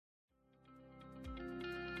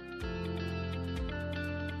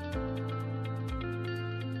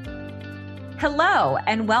Hello,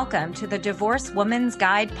 and welcome to the Divorce Woman's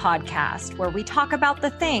Guide podcast, where we talk about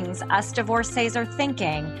the things us divorcees are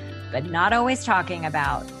thinking, but not always talking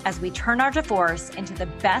about, as we turn our divorce into the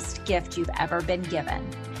best gift you've ever been given.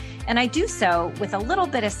 And I do so with a little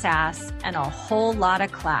bit of sass and a whole lot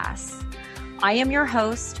of class. I am your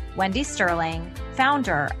host, Wendy Sterling,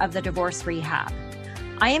 founder of the Divorce Rehab.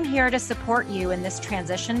 I am here to support you in this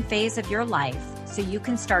transition phase of your life so you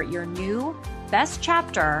can start your new best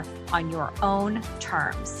chapter on your own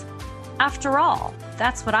terms. After all,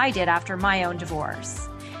 that's what I did after my own divorce.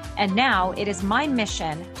 And now it is my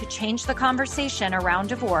mission to change the conversation around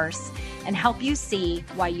divorce and help you see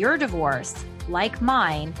why your divorce, like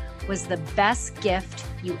mine, was the best gift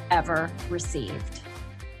you ever received.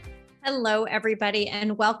 Hello, everybody,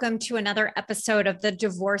 and welcome to another episode of the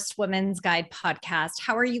Divorced Women's Guide podcast.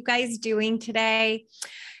 How are you guys doing today?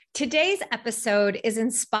 Today's episode is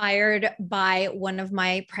inspired by one of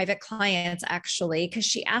my private clients, actually, because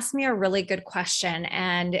she asked me a really good question,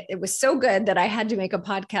 and it was so good that I had to make a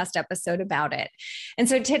podcast episode about it. And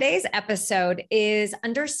so today's episode is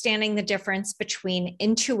understanding the difference between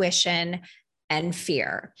intuition and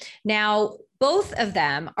fear. Now, both of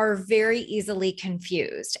them are very easily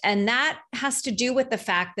confused, and that has to do with the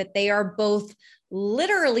fact that they are both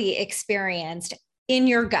literally experienced in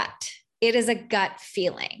your gut. It is a gut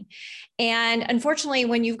feeling. And unfortunately,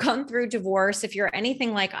 when you've gone through divorce, if you're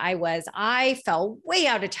anything like I was, I fell way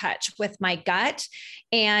out of touch with my gut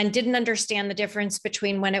and didn't understand the difference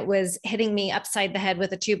between when it was hitting me upside the head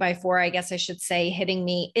with a 2x4, I guess I should say, hitting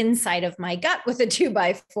me inside of my gut with a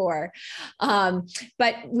 2x4.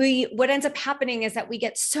 But what ends up happening is that we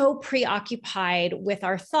get so preoccupied with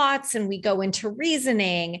our thoughts and we go into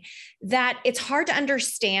reasoning that it's hard to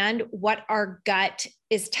understand what our gut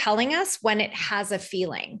is telling us when it has a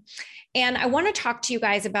feeling. And I want to talk to you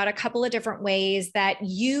guys about a couple of different ways that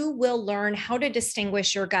you will learn how to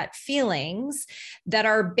distinguish your gut feelings that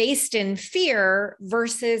are based in fear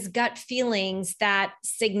versus gut feelings that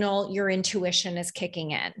signal your intuition is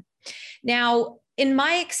kicking in. Now, in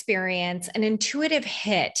my experience, an intuitive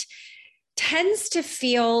hit tends to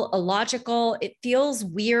feel illogical. It feels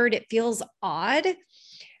weird. It feels odd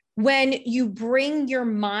when you bring your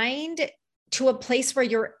mind to a place where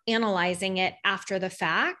you're analyzing it after the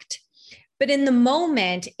fact. But in the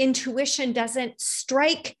moment, intuition doesn't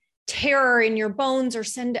strike terror in your bones or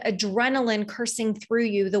send adrenaline coursing through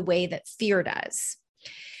you the way that fear does.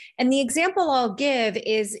 And the example I'll give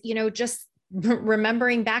is, just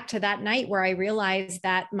remembering back to that night where I realized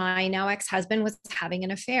that my now ex-husband was having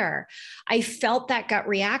an affair. I felt that gut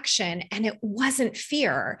reaction, and it wasn't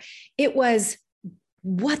fear. It was,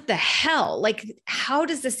 what the hell? Like, how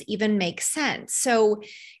does this even make sense? So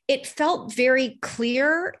it felt very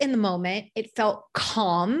clear in the moment. It felt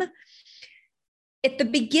calm. At the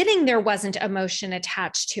beginning, there wasn't emotion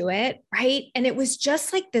attached to it, right? And it was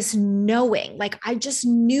just like this knowing, like I just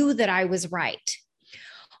knew that I was right.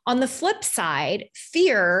 On the flip side,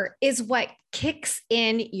 fear is what kicks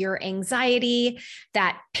in your anxiety,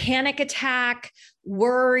 that panic attack,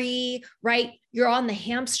 worry, right? You're on the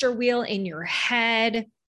hamster wheel in your head.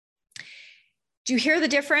 Do you hear the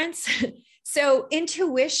difference? So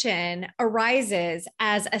intuition arises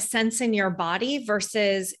as a sense in your body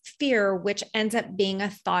versus fear, which ends up being a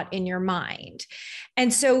thought in your mind.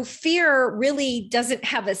 And so fear really doesn't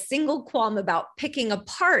have a single qualm about picking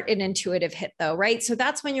apart an intuitive hit though, right? So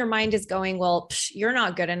that's when your mind is going, well, you're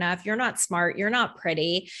not good enough. You're not smart. You're not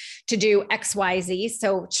pretty to do X, Y, Z.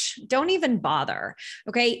 So don't even bother.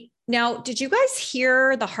 Okay. Now, did you guys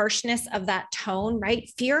hear the harshness of that tone, right?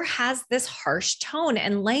 Fear has this harsh tone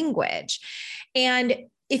and language. And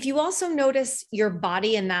if you also notice your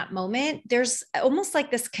body in that moment, there's almost like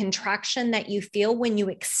this contraction that you feel when you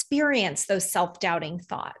experience those self-doubting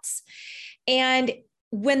thoughts. And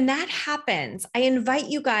when that happens, I invite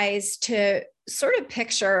you guys to sort of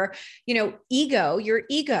picture, your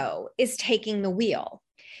ego is taking the wheel.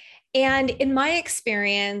 And in my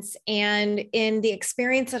experience and in the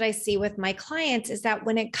experience that I see with my clients is that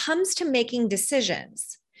when it comes to making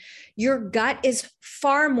decisions, your gut is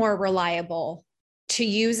far more reliable to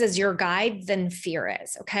use as your guide than fear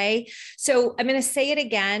is. Okay. So I'm going to say it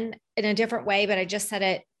again in a different way, but I just said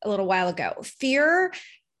it a little while ago. Fear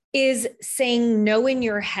is saying no in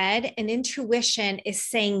your head, and intuition is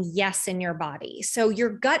saying yes in your body. So your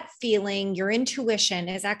gut feeling, your intuition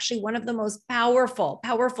is actually one of the most powerful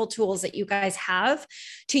tools that you guys have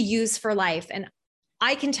to use for life. And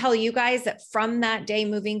I can tell you guys that from that day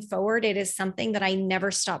moving forward, it is something that I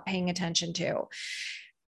never stop paying attention to.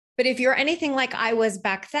 But if you're anything like I was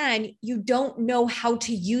back then, you don't know how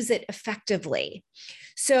to use it effectively.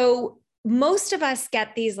 So most of us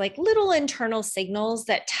get these like little internal signals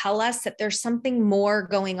that tell us that there's something more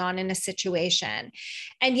going on in a situation.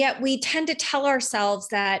 And yet we tend to tell ourselves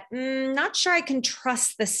that, not sure I can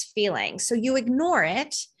trust this feeling. So you ignore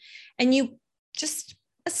it and you just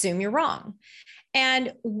assume you're wrong.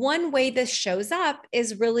 And one way this shows up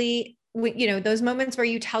is really, those moments where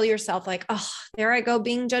you tell yourself like, oh, there I go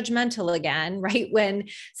being judgmental again, right? When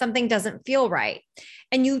something doesn't feel right.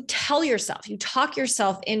 And you tell yourself, you talk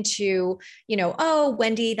yourself into, oh,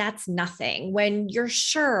 Wendy, that's nothing. When you're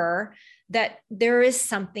sure that there is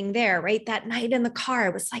something there, right? That night in the car, I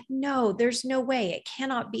was like, no, there's no way. It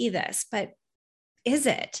cannot be this, but is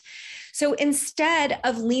it? So instead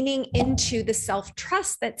of leaning into the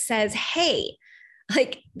self-trust that says, hey,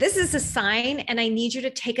 like this is a sign and I need you to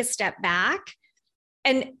take a step back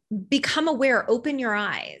and become aware, open your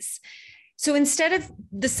eyes. So instead of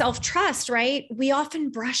the self-trust, right, we often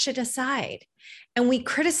brush it aside and we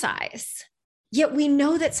criticize, yet we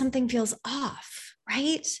know that something feels off,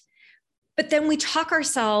 right? But then we talk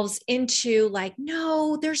ourselves into like,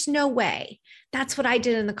 no, there's no way. That's what I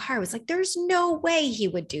did in the car. I was like, there's no way he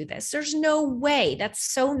would do this. There's no way. That's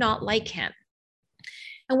so not like him.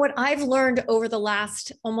 And what I've learned over the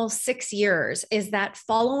last almost 6 years is that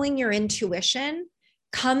following your intuition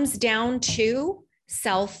comes down to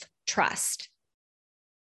self-trust.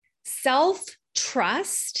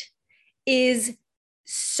 Self-trust is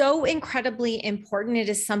so incredibly important. It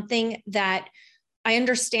is something that I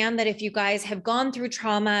understand that if you guys have gone through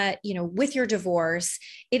trauma, with your divorce,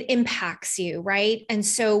 it impacts you, right? And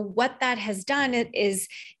so what that has done is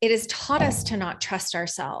it has taught us to not trust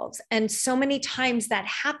ourselves. And so many times that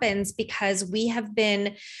happens because we have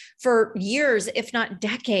been for years, if not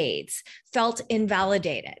decades, felt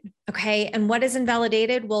invalidated. Okay. And what is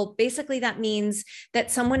invalidated? Well, basically that means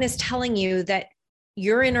that someone is telling you that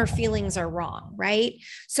your inner feelings are wrong, right?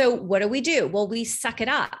 So what do? Well, we suck it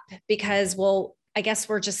up because, I guess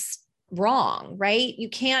we're just wrong, right? You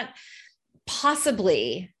can't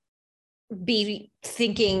possibly be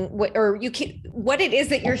thinking what it is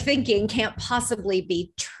that you're thinking can't possibly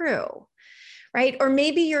be true, right? Or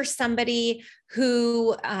maybe you're somebody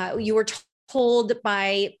who you were told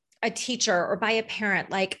by a teacher or by a parent,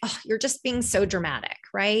 like, oh, you're just being so dramatic,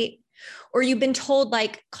 right? Or you've been told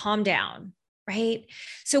like, calm down, right?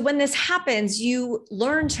 So when this happens, you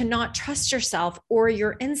learn to not trust yourself or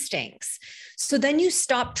your instincts. So then you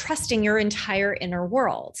stop trusting your entire inner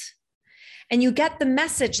world. And you get the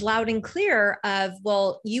message loud and clear of,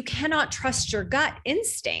 well, you cannot trust your gut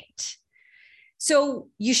instinct. So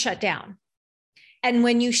you shut down. And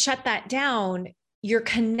when you shut that down, your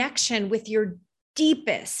connection with your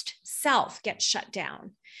deepest self gets shut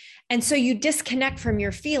down. And so you disconnect from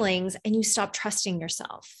your feelings and you stop trusting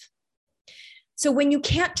yourself. So when you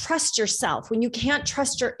can't trust yourself, when you can't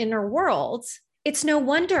trust your inner world, it's no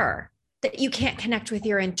wonder that you can't connect with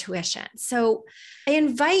your intuition. So I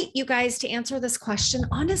invite you guys to answer this question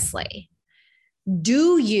honestly.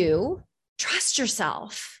 Do you trust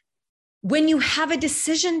yourself when you have a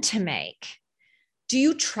decision to make? Do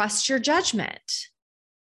you trust your judgment?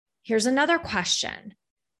 Here's another question.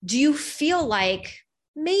 Do you feel like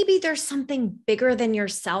maybe there's something bigger than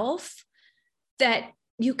yourself that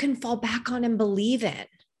you can fall back on and believe in,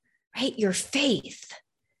 right? Your faith,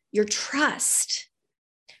 your trust.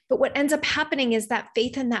 But what ends up happening is that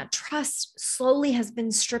faith and that trust slowly has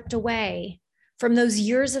been stripped away from those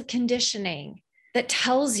years of conditioning that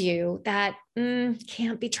tells you that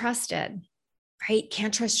can't be trusted, right?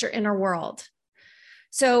 Can't trust your inner world.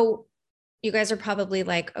 So you guys are probably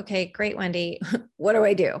like, okay, great, Wendy, what do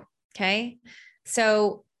I do? Okay.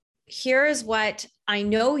 So here's what I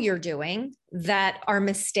know you're doing that are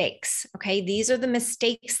mistakes. Okay. These are the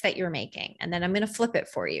mistakes that you're making. And then I'm going to flip it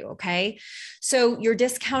for you. Okay. So you're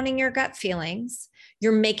discounting your gut feelings.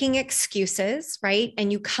 You're making excuses, right?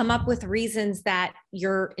 And you come up with reasons that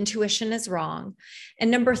your intuition is wrong. And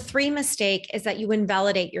number 3 mistake is that you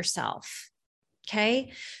invalidate yourself.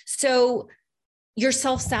 Okay. So you're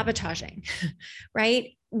self-sabotaging,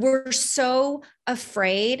 right? We're so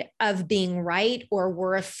afraid of being right, or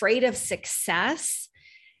we're afraid of success.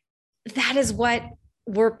 That is what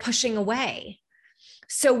we're pushing away.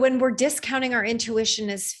 So when we're discounting our intuition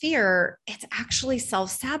as fear, it's actually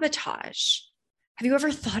self-sabotage. Have you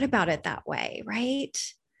ever thought about it that way, right?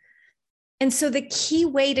 And so the key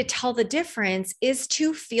way to tell the difference is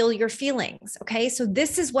to feel your feelings, okay? So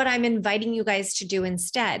this is what I'm inviting you guys to do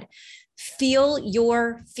instead. Feel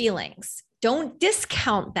your feelings. Don't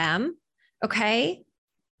discount them, okay?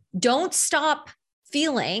 Don't stop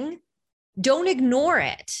feeling. Don't ignore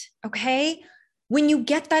it, okay? When you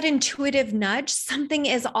get that intuitive nudge, something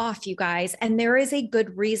is off, you guys, and there is a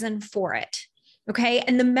good reason for it. Okay.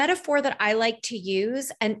 And the metaphor that I like to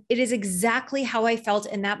use, and it is exactly how I felt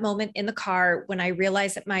in that moment in the car when I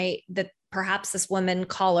realized that perhaps this woman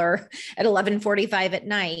caller at 11:45 at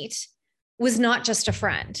night was not just a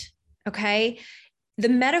friend. Okay. The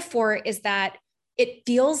metaphor is that it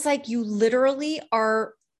feels like you literally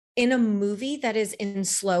are in a movie that is in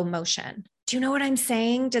slow motion. Do you know what I'm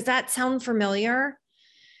saying? Does that sound familiar?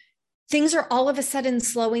 Things are all of a sudden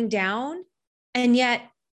slowing down, and yet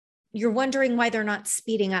you're wondering why they're not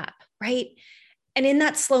speeding up, right? And in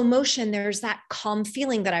that slow motion, there's that calm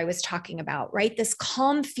feeling that I was talking about, right? This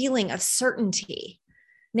calm feeling of certainty.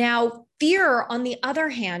 Now, fear, on the other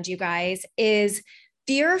hand, you guys, is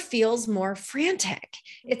fear feels more frantic.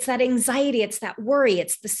 It's that anxiety, it's that worry,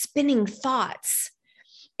 it's the spinning thoughts.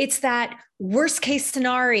 It's that worst case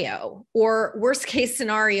scenario or worst case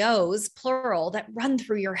scenarios, plural, that run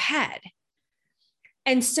through your head.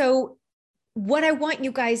 And so what I want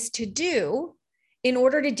you guys to do in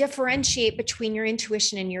order to differentiate between your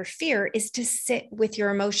intuition and your fear is to sit with your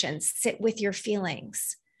emotions, sit with your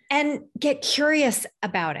feelings, and get curious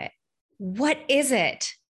about it. What is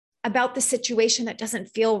it about the situation that doesn't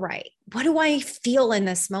feel right? What do I feel in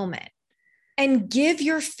this moment? And give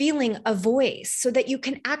your feeling a voice so that you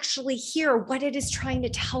can actually hear what it is trying to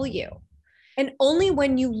tell you. And only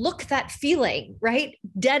when you look that feeling, right,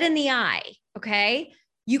 dead in the eye, okay,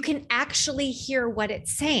 you can actually hear what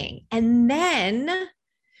it's saying. And then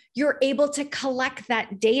you're able to collect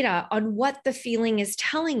that data on what the feeling is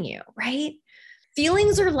telling you, right?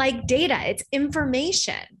 Feelings are like data. It's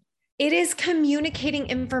information. It is communicating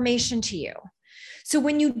information to you. So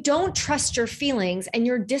when you don't trust your feelings and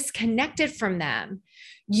you're disconnected from them,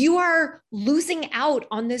 you are losing out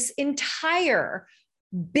on this entire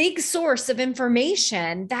big source of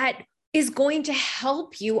information that is going to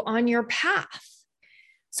help you on your path.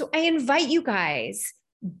 So I invite you guys,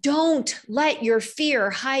 don't let your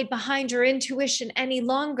fear hide behind your intuition any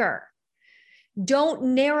longer. Don't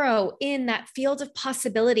narrow in that field of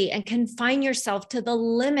possibility and confine yourself to the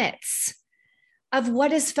limits of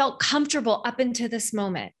what has felt comfortable up until this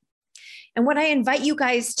moment. And what I invite you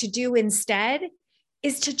guys to do instead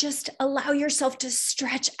is to just allow yourself to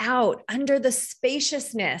stretch out under the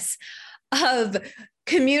spaciousness of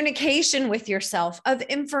communication with yourself, of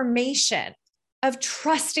information, of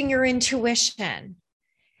trusting your intuition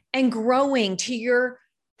and growing to your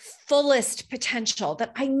fullest potential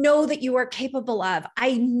that I know that you are capable of.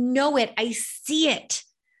 I know it. I see it.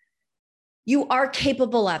 You are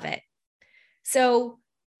capable of it. So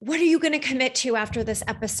what are you going to commit to after this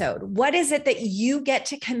episode? What is it that you get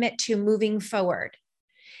to commit to moving forward?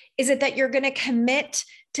 Is it that you're going to commit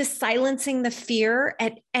to silencing the fear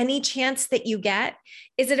at any chance that you get?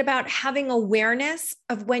 Is it about having awareness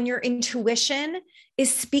of when your intuition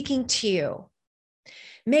is speaking to you?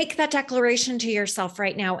 Make that declaration to yourself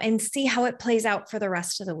right now and see how it plays out for the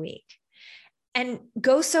rest of the week. And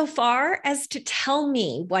go so far as to tell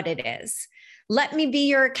me what it is. Let me be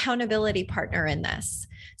your accountability partner in this.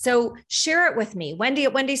 So share it with me,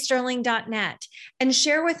 Wendy@wendysterling.net, and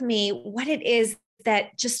share with me what it is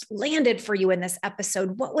that just landed for you in this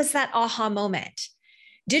episode. What was that aha moment?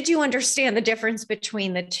 Did you understand the difference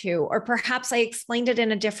between the two? Or perhaps I explained it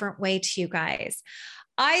in a different way to you guys.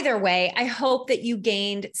 Either way, I hope that you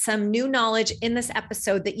gained some new knowledge in this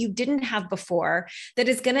episode that you didn't have before, that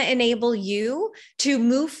is going to enable you to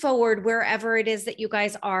move forward wherever it is that you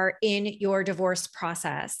guys are in your divorce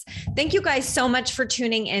process. Thank you guys so much for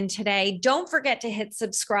tuning in today. Don't forget to hit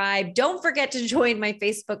subscribe. Don't forget to join my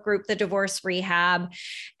Facebook group, The Divorce Rehab.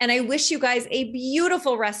 And I wish you guys a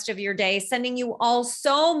beautiful rest of your day, sending you all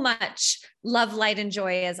so much love, light, and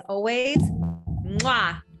joy as always.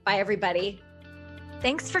 Mwah. Bye, everybody.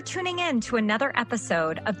 Thanks for tuning in to another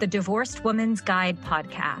episode of the Divorced Woman's Guide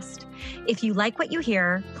podcast. If you like what you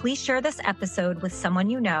hear, please share this episode with someone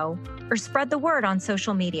you know or spread the word on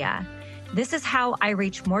social media. This is how I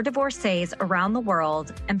reach more divorcees around the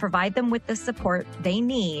world and provide them with the support they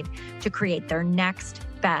need to create their next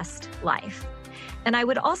best life. And I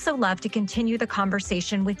would also love to continue the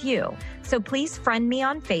conversation with you. So please friend me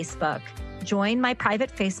on Facebook, join my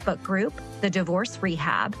private Facebook group, The Divorce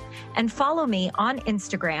Rehab, and follow me on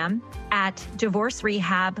Instagram @Divorce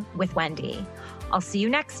Rehab with Wendy. I'll see you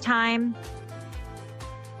next time.